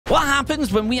What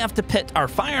happens when we have to pit our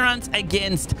fire ants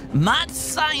against mad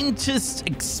scientist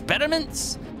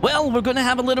experiments? Well, we're going to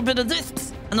have a little bit of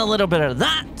this and a little bit of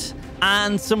that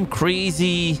and some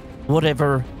crazy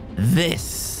whatever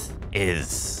this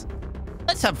is.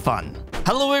 Let's have fun.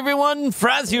 Hello everyone,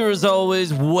 Frazzz here as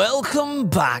always. Welcome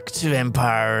back to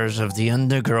Empires of the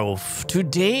Undergrowth.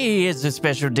 Today is a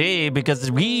special day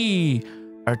because we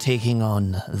are taking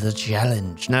on the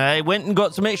challenge. Now, I went and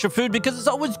got some extra food because it's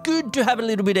always good to have a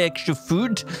little bit of extra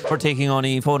food. We're taking on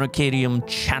a Fornicarium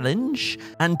challenge.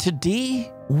 And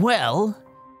today, well,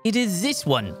 it is this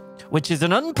one, which is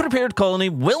an unprepared colony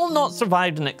will not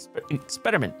survive an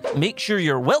experiment. Make sure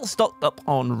you're well stocked up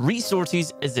on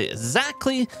resources is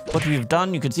exactly what we've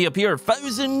done. You can see up here,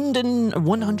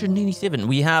 1,187.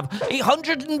 We have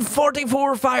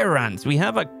 144 fire ants. We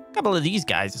have a couple of these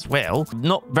guys as well.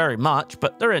 Not very much,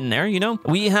 but they're in there, you know.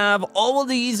 We have all of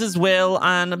these as well,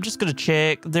 and I'm just going to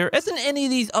check. There isn't any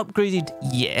of these upgraded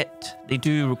yet. They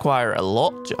do require a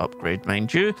lot to upgrade,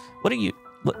 mind you. What are you?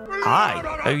 What? Hi,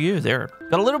 how are you there?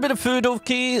 Got a little bit of food,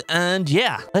 okay, and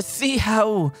yeah, let's see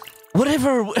how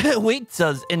whatever awaits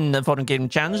us in the Foreign Game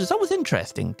Challenge. It's always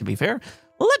interesting, to be fair.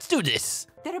 Well, let's do this.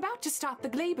 They're about to start the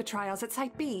Glaber trials at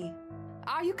Site B.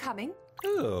 Are you coming?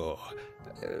 Oh,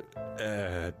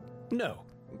 no.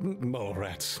 Mole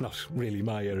rats, not really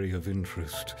my area of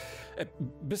interest.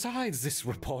 Besides, this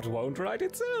report won't write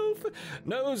itself.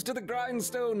 Nose to the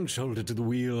grindstone, shoulder to the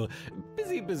wheel.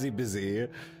 Busy, busy, busy.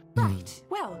 Right.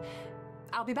 Well,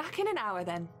 I'll be back in an hour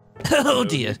then. Oh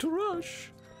dear. No need to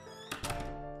rush.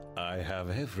 I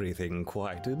have everything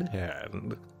quite in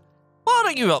hand. What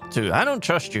are you up to? I don't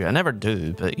trust you. I never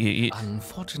do, but you...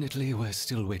 Unfortunately, we're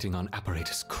still waiting on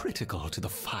apparatus critical to the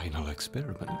final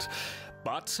experiment.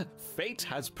 But fate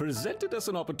has presented us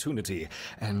an opportunity,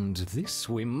 and this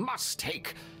we must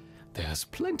take. There's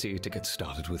plenty to get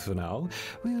started with for now.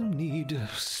 We'll need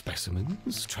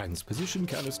specimens, transposition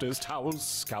canisters, towels,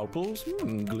 scalpels,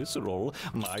 glycerol,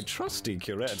 my trusty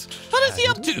curette. What is he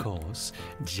up to? Of course,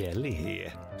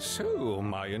 jelly. So,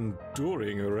 my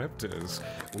enduring Ereptors,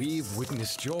 we've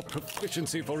witnessed your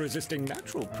proficiency for resisting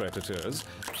natural predators,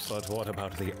 but what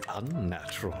about the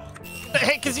unnatural? What the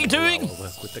heck is he doing? I'll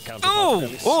work with the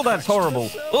Oh, that's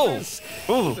horrible. Oh.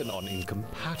 Even on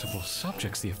incompatible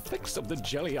subjects, the effects of the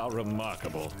jelly are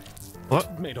remarkable. What?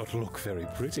 It may not look very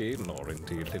pretty, nor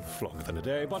indeed live longer than a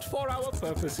day, but for our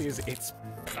purposes, it's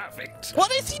perfect.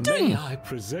 What is he doing? May I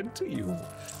present to you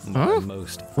my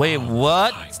most Wait,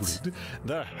 what? hybrid,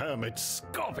 the Hermit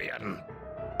Scorpion.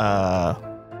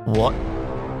 What?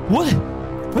 What?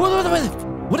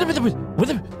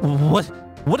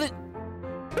 What?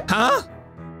 Huh?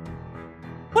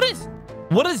 What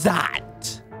is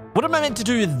that? What am I meant to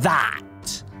do with that?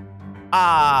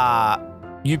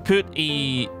 You put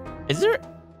a...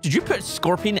 Did you put a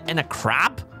scorpion in a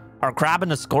crab? Or a crab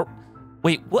in a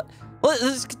Wait, what? What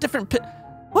is this different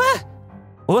What?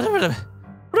 What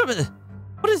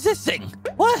is this thing?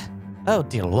 What? Oh,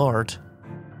 dear Lord.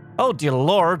 Oh, dear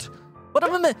Lord. What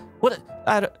am I... What?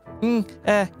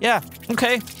 Yeah.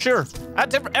 Okay, sure.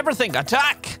 Everything,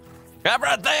 attack!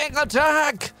 Everything,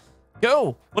 attack!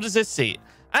 Go! What does this say?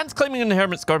 Ants climbing on the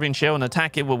Hermit Scorpion shell and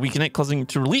attack it will weaken it, causing it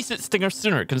to release its stinger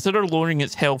sooner. Consider lowering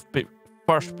its health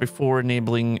first before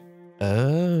enabling...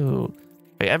 Oh.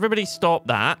 Wait, everybody stop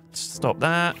that. Stop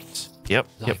that. Yep.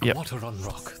 Like water on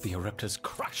rock, the Ereptors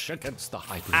crash against the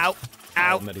hybrid. Ow.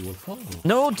 How many will fall?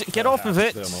 No, get off of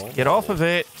it. Get off of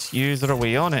it. Use their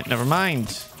way on it. Never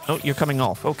mind. Oh, you're coming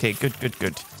off. Okay, good.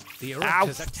 The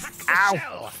Ereptors attack the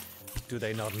shell. Do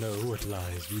they not know what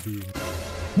lies within?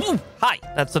 Hi,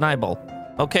 that's an eyeball.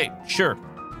 Okay, sure.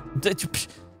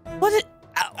 What?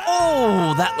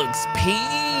 Oh, that looks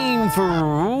painful.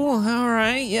 All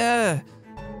right, yeah.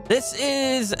 This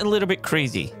is a little bit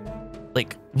crazy.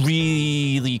 Like,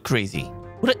 really crazy.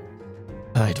 What?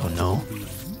 I don't know.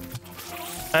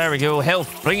 There we go.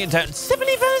 Health. Bring it down.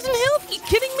 70,000 health? Are you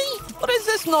kidding me? What is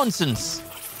this nonsense?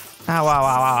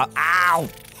 Ow.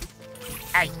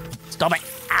 Hey, stop it.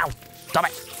 Ow. Stop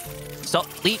it. Stop.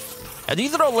 Leave.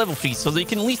 These are all level 3, so they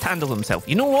can at least handle themselves.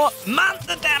 You know what? Mount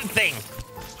the damn thing.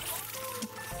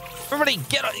 Everybody,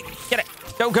 get it.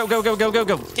 Go.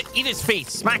 Eat its face.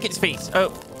 Smack its face.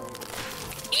 Oh.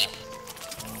 Eat.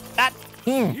 That.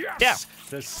 Yes, yeah.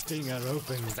 The stinger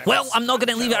opens. Well, I'm not going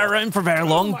to leave it around for very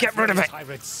long. Get rid of it.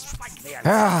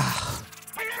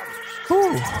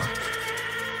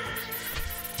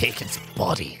 Take its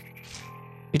body.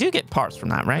 You do get parts from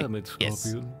that, right?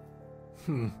 Yes.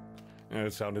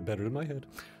 It sounded better in my head.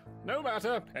 No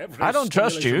matter. I don't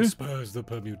trust you. Spurs the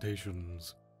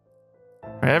permutations.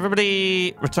 Right,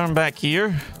 everybody return back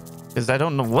here. because I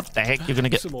don't know what the heck you're gonna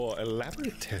get. Some more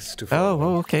elaborate test to Oh, follow.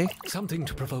 well, okay. Something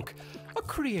to provoke a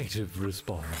creative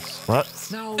response. What?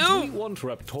 Now, do we want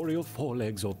raptorial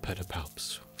forelegs or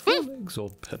pedipalps? Forelegs or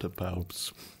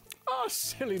pedipalps? Ah,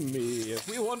 silly me.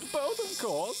 We want both, of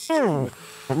course. No,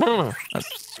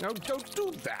 don't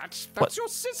do that. That's your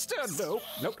sister. No,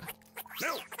 no,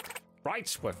 no.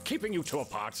 Right, we're keeping you two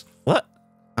apart. What?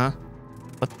 Huh?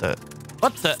 What the?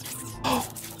 What the?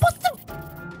 What the?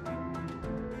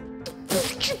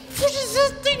 What is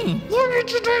this thing? Why would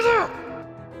you do that?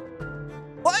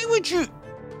 Why would you?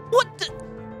 What the?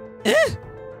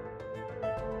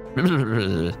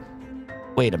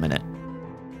 Wait a minute.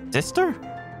 Sister?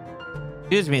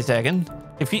 Excuse me a second.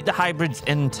 Defeat the hybrids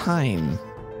in time.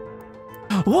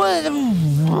 What?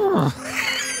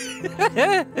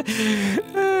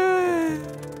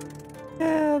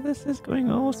 Yeah, this is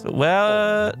going also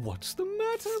well. What's the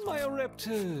matter, my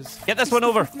Oreptors? Get this one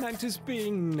over. Mantis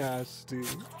being nasty.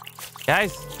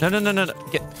 Guys, no.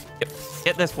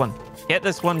 Get this one. Get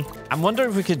this one. I'm wondering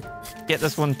if we could get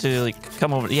this one to like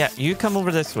come over. Yeah, you come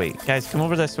over this way. Guys, come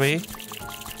over this way.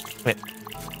 Wait.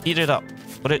 Heat it up.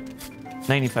 Put it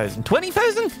 90,000.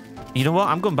 20,000? You know what?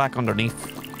 I'm going back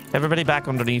underneath. Everybody back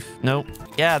underneath. No.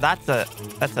 Yeah, that's a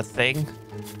thing.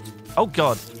 Oh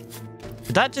god.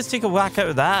 Did that just take a whack out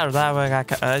of that or that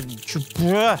whack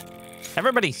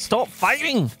everybody stop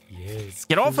fighting. Yes.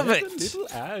 Get off of it. Little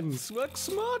ants work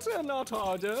smarter, not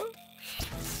harder.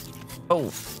 Oh,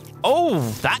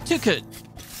 that took a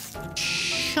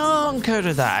chunk out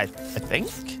of that, I think.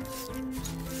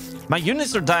 My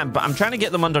units are down, but I'm trying to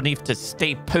get them underneath to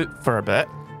stay put for a bit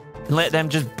and let them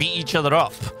just beat each other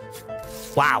up.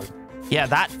 Wow. Yeah,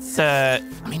 that's, I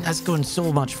mean, that's going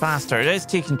so much faster. It is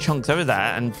taking chunks out of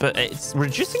that, but it's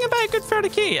reducing about a good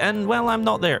 30k, and, well, I'm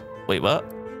not there. Wait, what?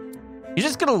 You're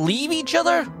just gonna leave each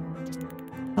other?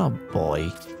 Oh, boy.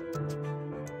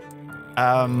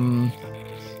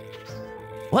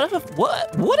 What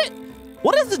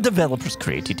have the developers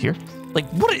created here? Like,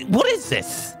 what is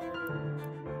this?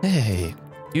 Hey,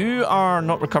 you are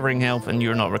not recovering health, and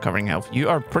you're not recovering health. You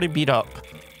are pretty beat up.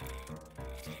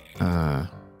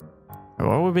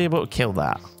 Will we be able to kill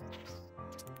that?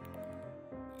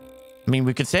 I mean,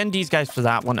 we could send these guys for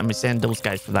that one, and we send those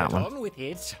guys for that one. Get on with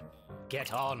it.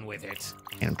 Get on with it.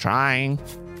 I'm trying.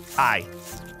 Aye.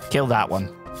 Kill that one.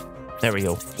 There we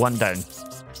go. One down.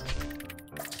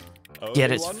 Only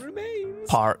Get its one remains.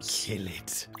 parts. Kill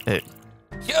it.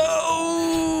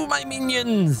 Yo, my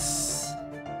minions.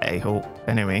 I hope.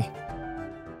 Anyway.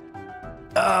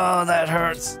 Oh, that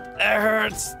hurts. That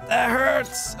hurts. That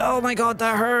hurts. Oh my god,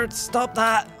 that hurts. Stop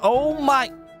that. Oh my.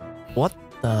 What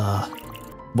the?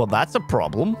 Well, that's a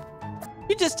problem.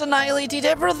 You just annihilated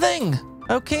everything.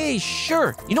 Okay,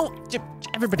 sure. You know,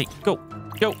 everybody, go.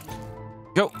 Go.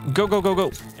 Go, go, go, go,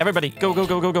 go. Everybody, go, go,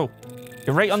 go, go, go.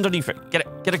 You're right underneath it. Get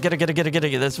it, get it, get it, get it, get it, get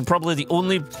it. That's probably the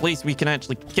only place we can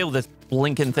actually kill this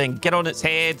blinking thing. Get on its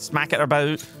head, smack it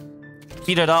about,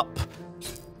 beat it up.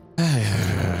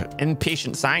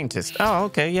 Impatient scientist. Oh,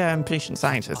 okay, yeah, impatient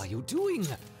scientist. What are you doing?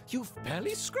 You've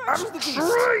barely scratched the beast.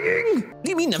 Trying. What do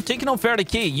you mean? I'm taking on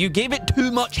 30k. You gave it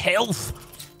too much health.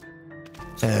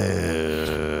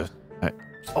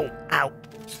 Oh, ow,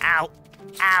 ow,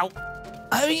 ow.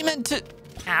 How are you meant to?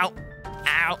 Ow,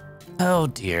 ow. Oh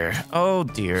dear. Oh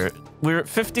dear. We're at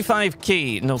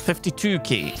 55k. No,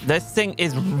 52k. This thing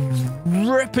is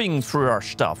ripping through our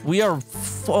stuff. We are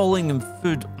falling in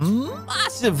food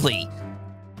massively.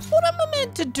 What am I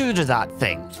meant to do to that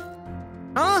thing?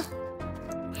 Huh?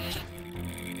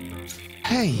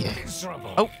 Hey.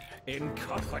 Miserable. Oh.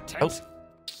 Incompetent. Oh.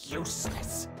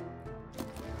 Useless.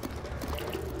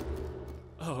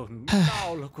 Oh,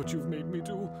 now look what you've made me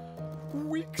do.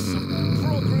 Weeks of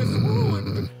progress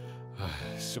ruined. I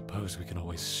suppose we can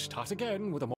always start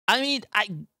again with a more... I mean,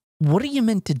 what are you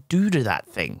meant to do to that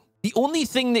thing? The only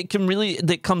thing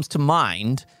that comes to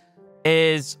mind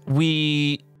is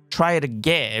we try it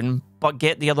again, but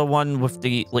get the other one with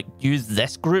the, like, use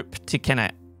this group to kind of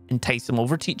entice them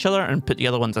over to each other and put the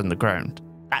other ones on the ground.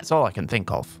 That's all I can think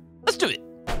of. Let's do it.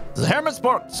 The Hermit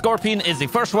Scorpion is the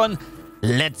first one.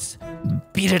 Let's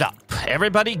beat it up.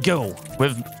 Everybody go.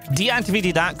 We've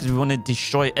deactivated that because we want to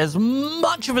destroy as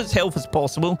much of its health as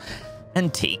possible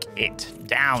and take it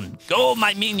down. Go,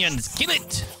 my minions. Kill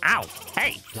it. Ow.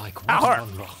 Hey. Like Ow, water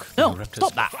hurt. on rock, No, the raptors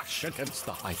stop that. crash against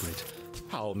the hybrid.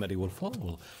 How many will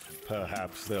fall?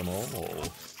 Perhaps them all.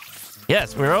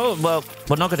 Yes, we're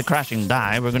not going to crash and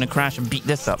die. We're going to crash and beat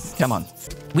this up. Come on.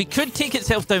 We could take its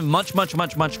health down much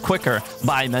quicker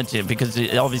by magic because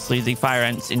obviously the fire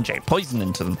ants inject poison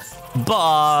into them.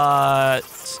 But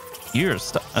you're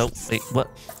stuck. Oh, wait, what?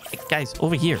 Hey, guys,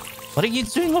 over here. What are you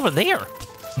doing over there?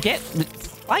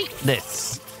 Fight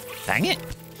this. Dang it.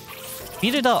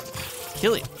 Beat it up.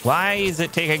 Kill it. Why is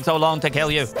it taking so long to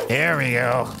kill you? There we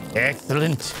go.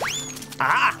 Excellent.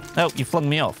 Ah! Oh, you flung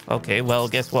me off. Okay, well,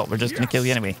 guess what? We're just going to kill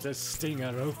you anyway. The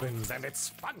stinger opens and it's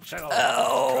functional.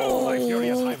 Oh! My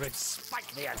furious hybrid, spike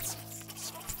the ants.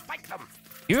 Spike them.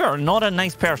 You are not a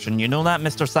nice person. You know that,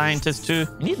 Mr. Scientist, too?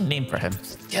 You need a name for him.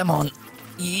 Come on.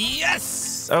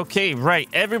 Yes! Okay, right.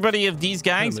 Everybody of these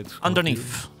guys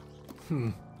underneath.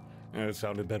 It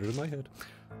sounded better in my head.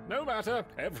 No matter.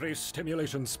 Every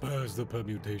stimulation spurs the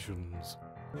permutations.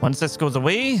 Once this goes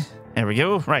away, there we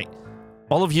go. Right.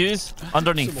 All of yous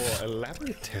underneath. Some more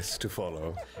elaborate tests to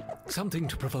follow. Something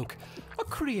to provoke a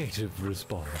creative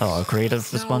response. Oh, a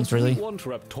creative response, really? Do you want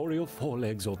raptorial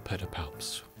forelegs or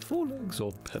pedipalps? Forelegs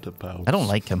or pedipalps? I don't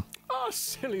like him. Ah,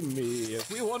 silly me.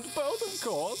 We want both, of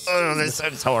course. Oh, this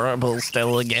sounds horrible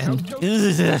still again.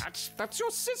 That's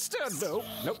your sister. No,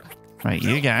 nope. Right,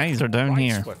 you guys are down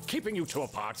here. We're keeping you two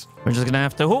apart. We're just gonna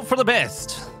have to hope for the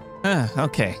best.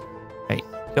 Okay. Right,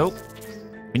 go.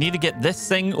 We need to get this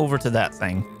thing over to that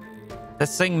thing.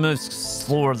 This thing moves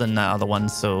slower than that other one,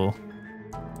 so...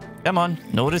 Come on,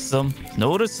 notice them.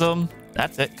 Notice them.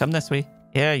 That's it, come this way.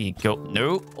 There you go.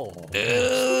 No.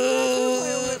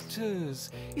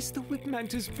 Is the whip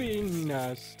mantis being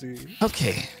nasty?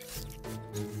 Okay.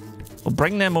 We'll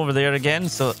bring them over there again,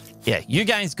 so... Yeah, you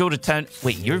guys go to town.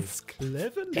 Wait, you're...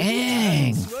 Clever.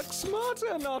 Dang. Work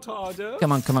smarter, not harder.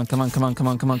 Come on, come on, come on, come on, come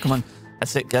on, come on, come on.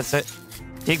 That's it, that's it.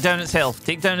 Take down its health.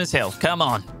 Take down its health. Come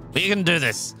on. We can do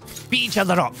this. Beat each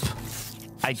other up.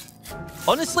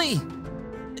 Honestly...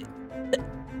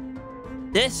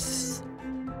 This...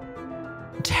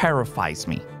 terrifies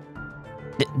me.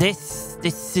 This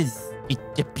is...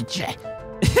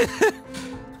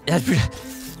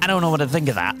 I don't know what to think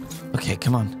of that. Okay,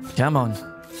 come on. Come on.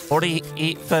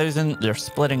 48,000. They're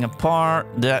splitting apart.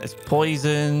 That is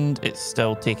poisoned. It's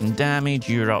still taking damage.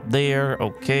 You're up there.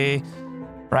 Okay.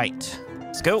 Right.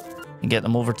 Let's go. And get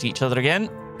them over to each other again.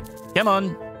 Come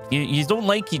on. You don't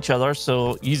like each other,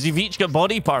 so you've each got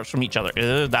body parts from each other.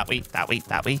 That way, that way,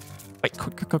 that way. Wait,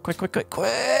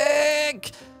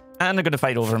 quick. And they're going to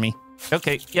fight over me.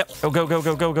 Okay, yep. Go.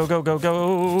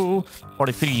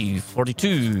 43,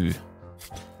 42,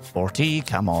 40.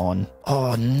 Come on.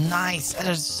 Oh, nice. That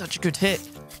is such a good hit.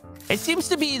 It seems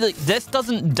to be like this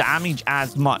doesn't damage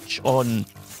as much on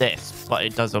this, but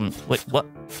it does on... Wait, what?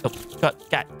 Oh,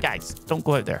 guys, don't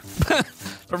go out there.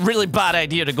 A really bad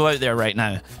idea to go out there right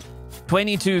now.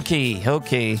 22k.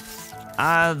 Okay.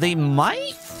 They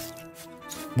might...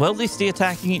 Will they stay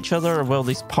attacking each other or will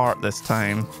they part this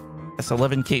time? That's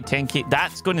 11k, 10k.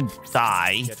 That's going to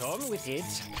die. Get on with it.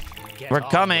 We're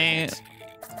coming.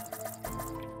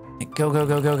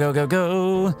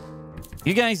 Go.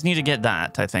 You guys need to get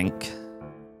that, I think.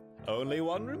 Only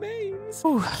one remains.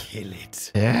 Ooh. Kill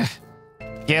it. Yeah.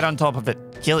 Get on top of it.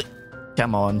 Kill it.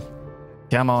 Come on.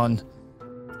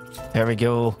 There we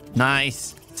go.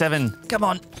 Nice. 7. Come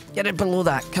on. Get it below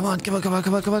that. Come on.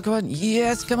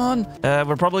 Yes, come on.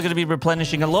 We're probably going to be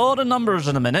replenishing a lot of numbers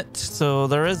in a minute. So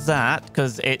there is that,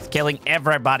 because it's killing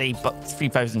everybody but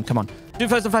 3,000. Come on.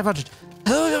 2,500.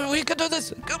 Oh, we can do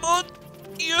this. Come on.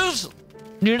 Yes.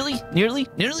 Nearly.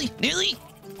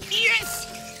 Yes.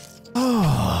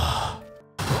 Oh.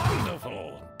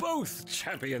 Wonderful. Both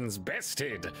champions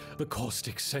bested. The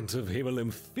caustic scent of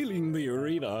hemolymph filling the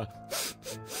arena.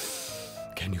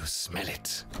 Can you smell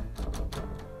it?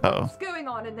 Uh-oh. What's going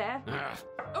on in there?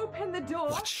 Open the door.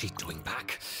 What's she doing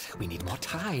back? We need more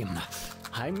time.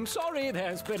 I'm sorry,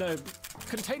 there's been a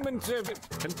containment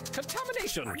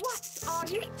contamination. What are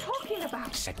you talking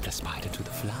about? Said the spider to the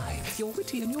fly. You're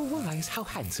witty and you're wise. How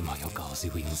handsome are your gauzy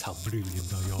wings? How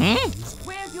brilliant are your eyes?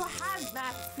 Where's your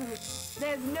hazmat suit?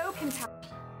 There's no contamination.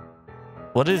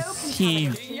 What is he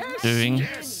doing?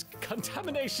 Yes,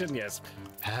 contamination, yes.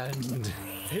 And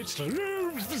it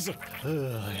lives.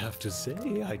 I have to say,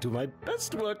 I do my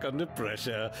best work under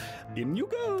pressure. In you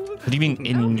go. What do you mean,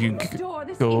 in you Door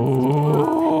this go?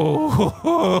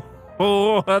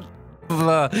 What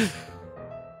the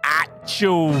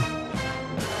actual...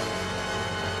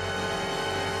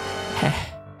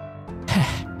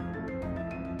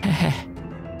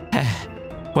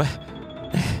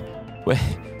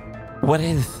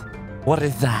 What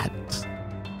is that?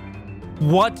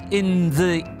 What in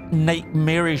the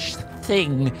nightmarish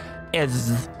thing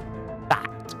is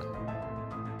that?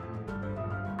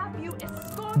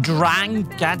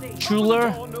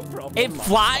 Tarantula? Oh, no problem. It I'm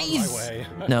flies? on my way.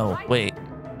 No, wait.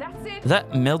 That's it. Is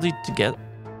that melded together?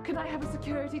 Can I have a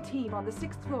security team on the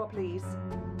 6th floor, please?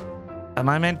 Am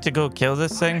I meant to go kill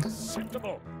this thing?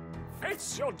 Acceptable.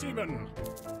 Face your demon.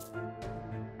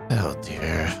 Oh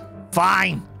dear.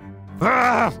 Fine.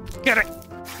 Get it.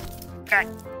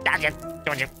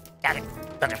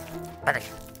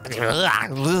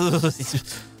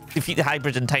 Defeat the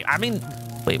hybrid in time. I mean,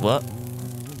 wait, what?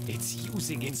 It's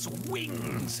using its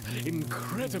wings.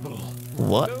 Incredible.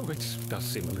 What? Though it does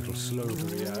seem a little slow to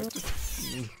react.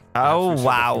 Oh,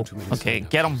 wow. Okay,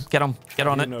 get him. Get on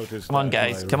it. Come on,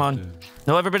 guys. Come on.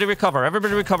 No, everybody recover.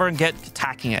 Everybody recover and get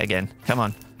attacking it again. Come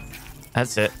on.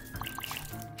 That's it.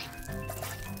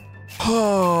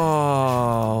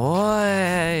 Oh,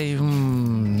 why?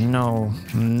 No.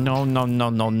 No, no, no,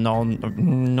 no, no.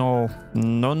 No.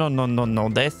 No, no, no, no, no.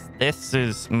 This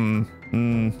is...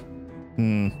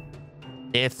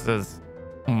 This is...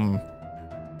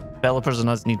 Developers and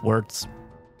us need words.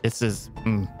 This is...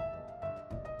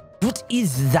 What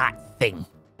is that thing?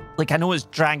 Like, I know it's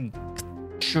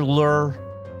Tarantula.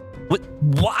 What?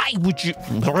 Why would you...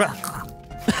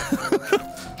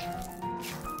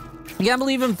 I can't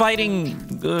believe I'm fighting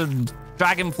a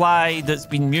dragonfly that's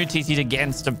been mutated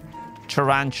against a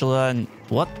tarantula and...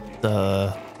 What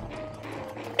the...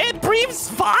 It breathes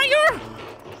fire?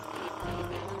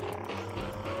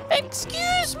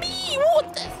 Excuse me,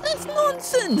 what is this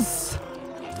nonsense?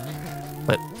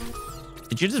 But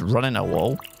did you just run in a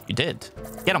wall? You did.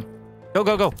 Get him. Go,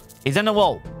 go, go. He's in the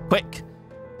wall. Quick.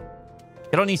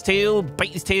 Get on his tail. Bite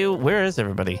his tail. Where is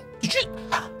everybody? Did you...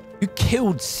 You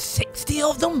killed 60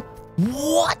 of them?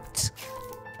 What?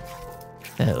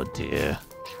 Oh, dear.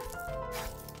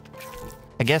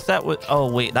 I guess that was...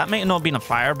 Oh, wait. That might not have been a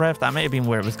fire breath. That might have been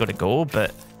where it was going to go,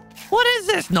 but... What is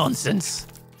this nonsense?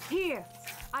 Here.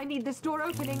 I need this door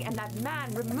opening and that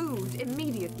man removed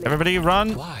immediately. Everybody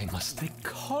run. Why must they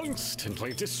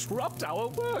constantly disrupt our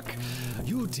work?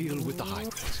 You deal with the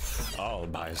hybrid. I'll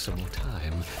buy some more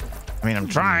time. I mean, I'm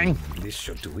trying. This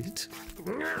should do it.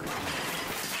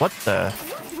 What the...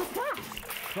 What was that?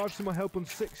 Try some more help on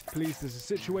 6th, please. There's a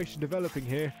situation developing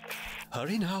here.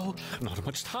 Hurry now. Not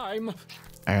much time.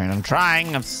 And I'm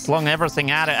trying. I've slung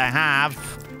everything at it I have.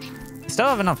 I still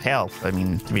have enough health, I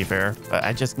mean, to be fair. But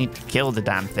I just need to kill the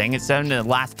damn thing. It's down to the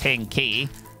last 10k.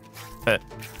 But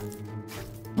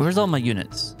where's all my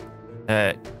units?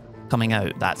 Coming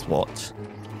out, that's what.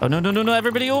 Oh, no, no, no, no.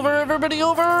 Everybody over. Everybody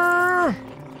over.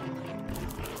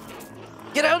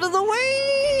 Get out of the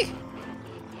way.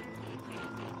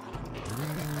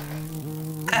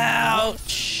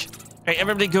 Ouch. Right,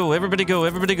 everybody go. Everybody go.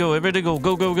 Everybody go. Everybody go.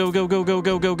 Go, go, go, go, go, go,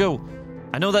 go, go, go.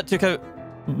 I know that took out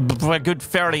a good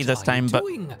 30 this time, but...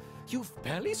 You've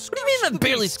barely scratched. What do you mean I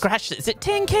barely scratched it? Is it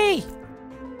 10k?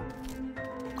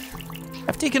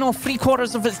 I've taken off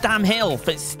 3/4 of its damn health.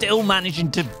 It's still managing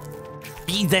to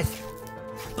be this.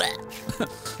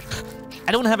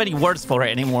 I don't have any words for it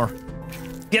anymore.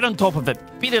 Get on top of it.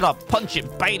 Beat it up. Punch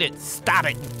it. Bite it. Stab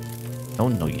it. Oh,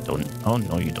 no, you don't. Oh,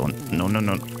 no, you don't. No, no,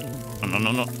 no. No, no,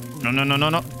 no, no. No, no, no, no,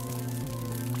 no.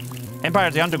 Empire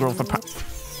of the Undergrowth are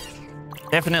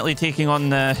definitely taking on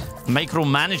the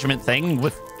micromanagement thing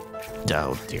with...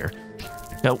 Oh, dear.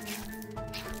 No.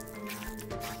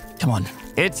 Come on.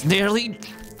 It's nearly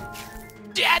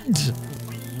dead.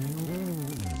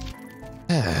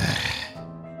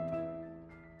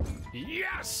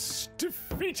 Yes!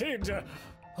 Defeated!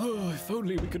 Oh, if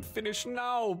only we could finish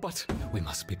now, but we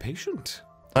must be patient.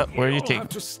 Where are you You'll taking? have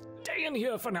to stay in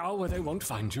here for now where they won't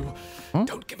find you. Huh?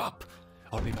 Don't give up.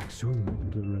 I'll be back soon,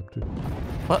 Director.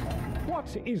 What?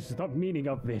 What is the meaning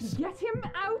of this? Get him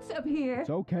out of here. It's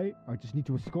okay. I just need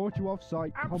to escort you off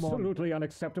site. Come on. Absolutely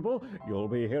unacceptable. You'll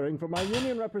be hearing from my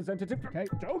union representative. Okay.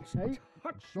 Don't Hey,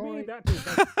 touch sorry. me. That is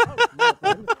a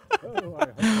oh, I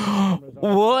hope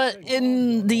What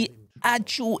in the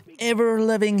actual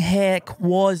ever-living heck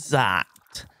was that?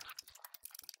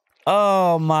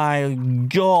 Oh my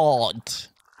god.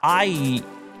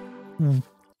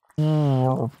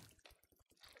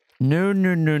 No,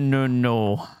 no, no, no,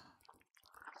 no.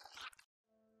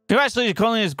 Congratulations, the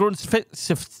colony has grown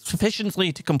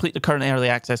sufficiently to complete the current early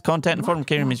access content. The form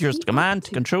carrying is yours to command,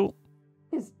 to control.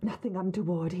 There's nothing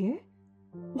untoward here.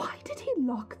 Why did he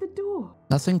lock the door?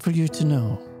 Nothing for you to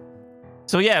know.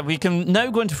 So yeah, we can now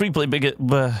go into free play. What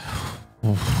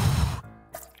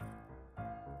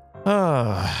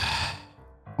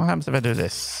happens if I do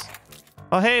this?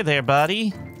 Oh, hey there,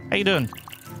 buddy. How you doing?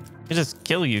 We just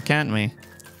kill you, can't we?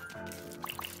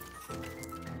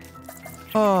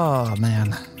 Oh,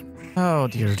 man. Oh,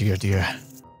 dear, dear, dear.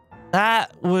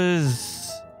 That was...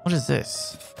 What is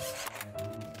this?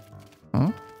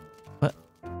 Huh? What?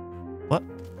 What?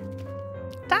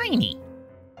 Tiny.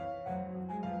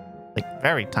 Like,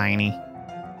 very tiny.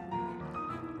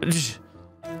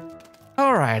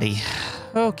 Alrighty.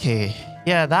 Okay.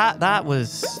 Yeah, that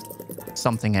was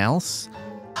something else.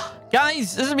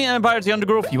 Guys, this is me, Empires of the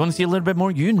Undergrowth. If you want to see a little bit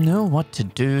more, you know what to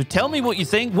do. Tell me what you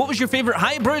think. What was your favorite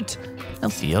hybrid? I'll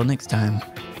see you all next time.